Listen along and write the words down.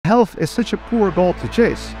health is such a poor goal to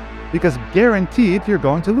chase, because guaranteed you're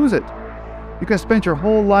going to lose it. You can spend your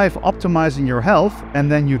whole life optimizing your health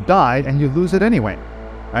and then you die and you lose it anyway,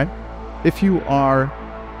 right? If you are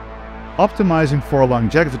optimizing for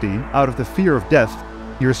longevity out of the fear of death,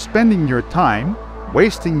 you're spending your time,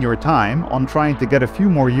 wasting your time on trying to get a few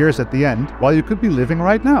more years at the end while you could be living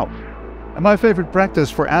right now. And my favorite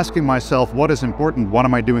practice for asking myself what is important, what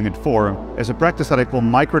am I doing it for, is a practice that I call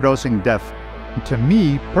microdosing death. And to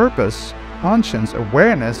me, purpose, conscience,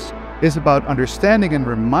 awareness is about understanding and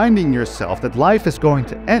reminding yourself that life is going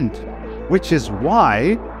to end, which is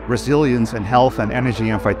why resilience and health and energy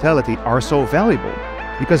and vitality are so valuable.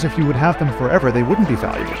 Because if you would have them forever, they wouldn't be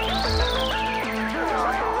valuable.